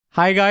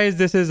Hi guys,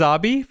 this is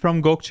Abhi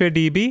from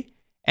Gokcedb,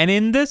 and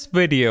in this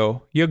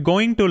video, you're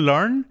going to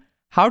learn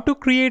how to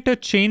create a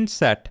change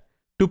set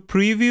to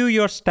preview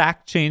your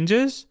stack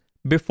changes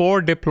before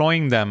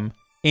deploying them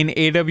in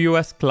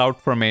AWS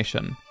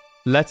CloudFormation.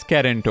 Let's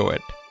get into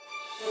it.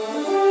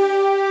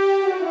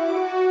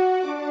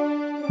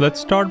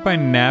 Let's start by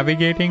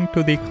navigating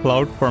to the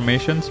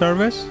CloudFormation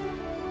service,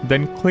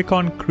 then click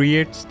on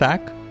Create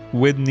Stack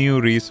with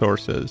New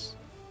Resources.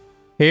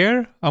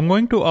 Here, I'm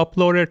going to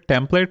upload a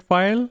template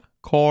file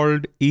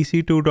called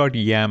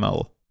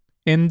ec2.yaml.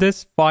 In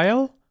this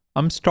file,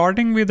 I'm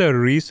starting with a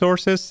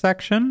resources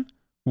section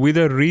with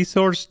a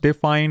resource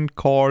defined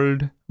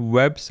called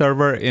web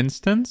server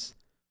instance,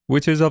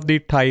 which is of the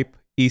type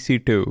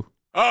ec2.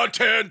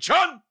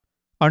 Attention!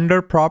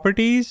 Under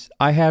properties,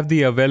 I have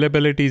the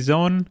availability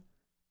zone,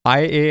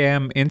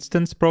 IAM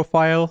instance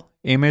profile,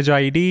 image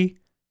ID,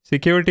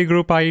 security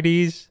group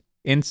IDs,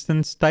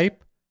 instance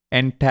type,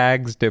 and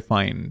tags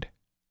defined.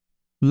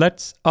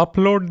 Let's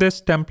upload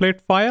this template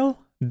file,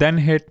 then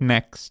hit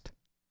Next.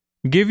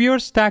 Give your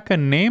stack a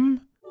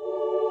name,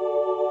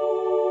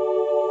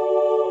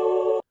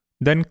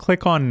 then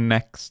click on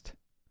Next.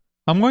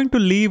 I'm going to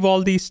leave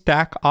all these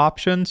stack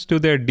options to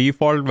their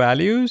default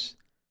values,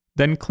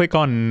 then click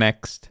on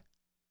Next.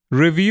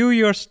 Review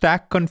your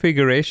stack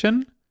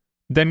configuration,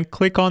 then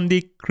click on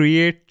the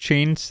Create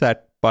Change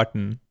Set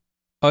button.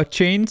 A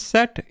change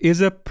set is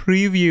a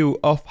preview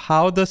of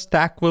how the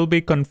stack will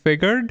be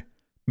configured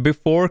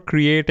before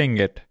creating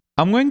it.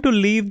 I'm going to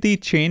leave the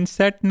change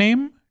set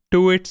name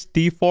to its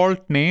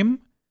default name,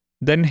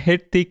 then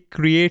hit the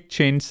Create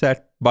Change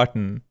Set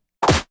button.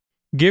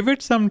 Give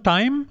it some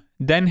time,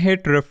 then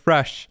hit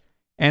refresh,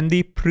 and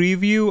the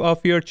preview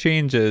of your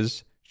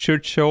changes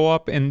should show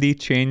up in the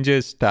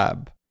Changes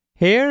tab.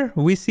 Here,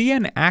 we see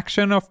an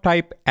action of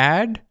type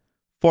add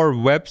for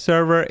web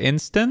server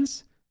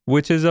instance,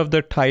 which is of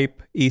the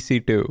type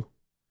ec2.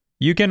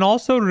 You can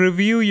also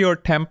review your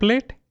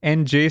template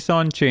and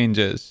JSON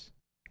changes.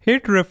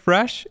 Hit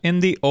refresh in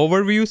the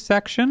overview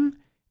section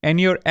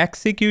and your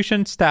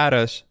execution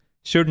status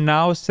should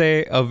now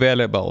say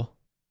available.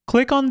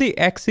 Click on the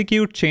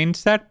execute change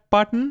set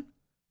button,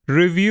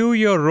 review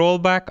your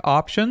rollback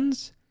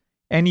options,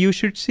 and you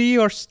should see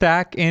your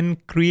stack in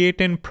create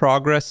in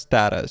progress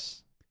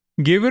status.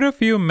 Give it a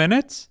few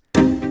minutes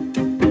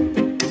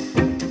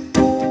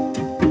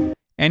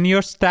and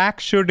your stack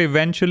should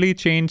eventually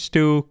change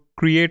to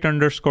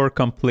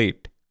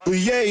create_complete.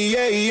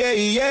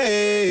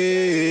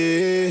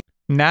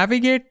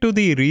 Navigate to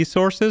the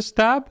Resources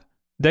tab,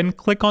 then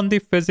click on the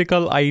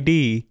physical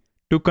ID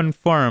to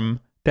confirm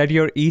that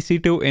your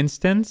EC2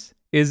 instance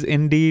is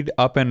indeed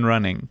up and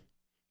running.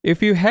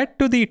 If you head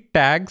to the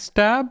Tags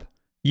tab,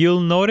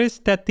 you'll notice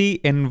that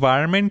the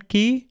environment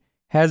key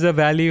has a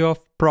value of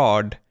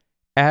prod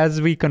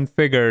as we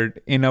configured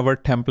in our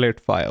template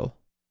file.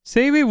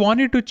 Say we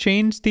wanted to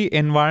change the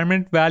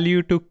environment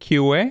value to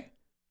QA.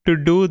 To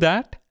do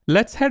that,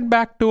 let's head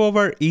back to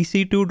our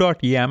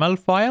ec2.yaml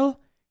file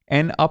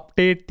and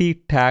update the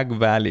tag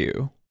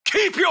value.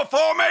 Keep your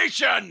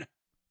formation!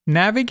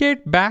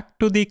 Navigate back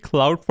to the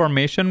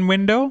CloudFormation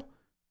window,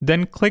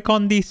 then click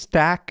on the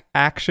Stack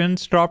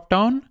Actions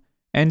dropdown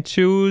and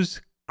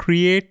choose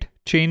Create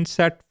Change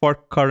Set for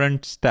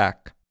Current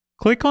Stack.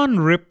 Click on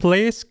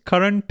Replace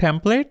Current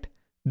Template,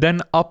 then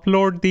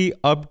upload the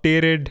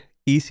updated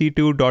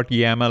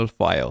ec2.yaml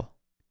file.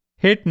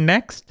 Hit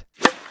Next.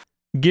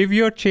 Give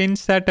your change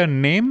set a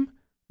name,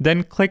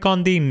 then click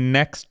on the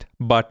Next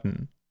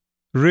button.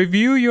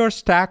 Review your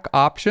stack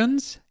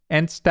options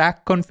and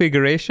stack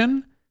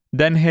configuration,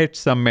 then hit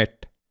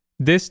Submit.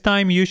 This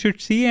time you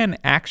should see an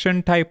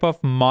action type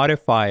of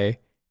Modify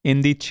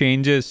in the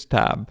Changes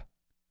tab.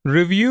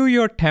 Review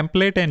your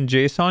template and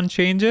JSON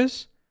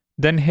changes,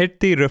 then hit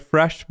the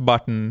Refresh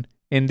button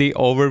in the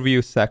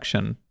Overview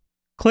section.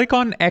 Click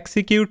on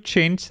Execute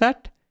Change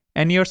Set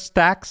and your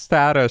stack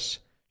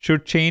status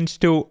should change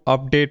to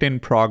Update in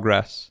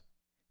Progress.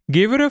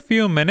 Give it a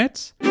few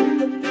minutes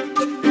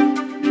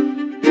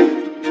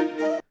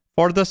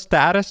for the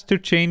status to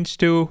change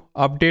to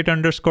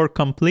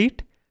Update_complete,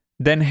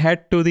 then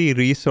head to the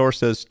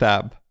Resources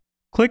tab.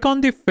 Click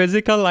on the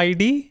physical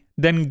ID,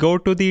 then go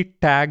to the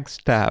Tags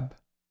tab.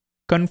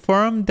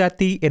 Confirm that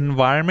the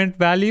environment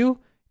value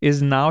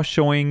is now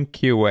showing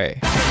QA.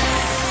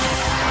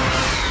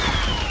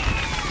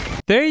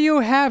 There you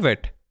have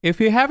it. If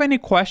you have any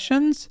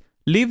questions,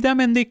 leave them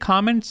in the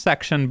comments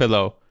section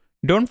below.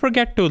 Don't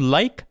forget to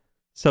like,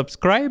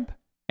 subscribe,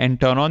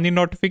 and turn on the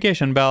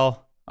notification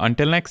bell.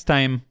 Until next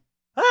time.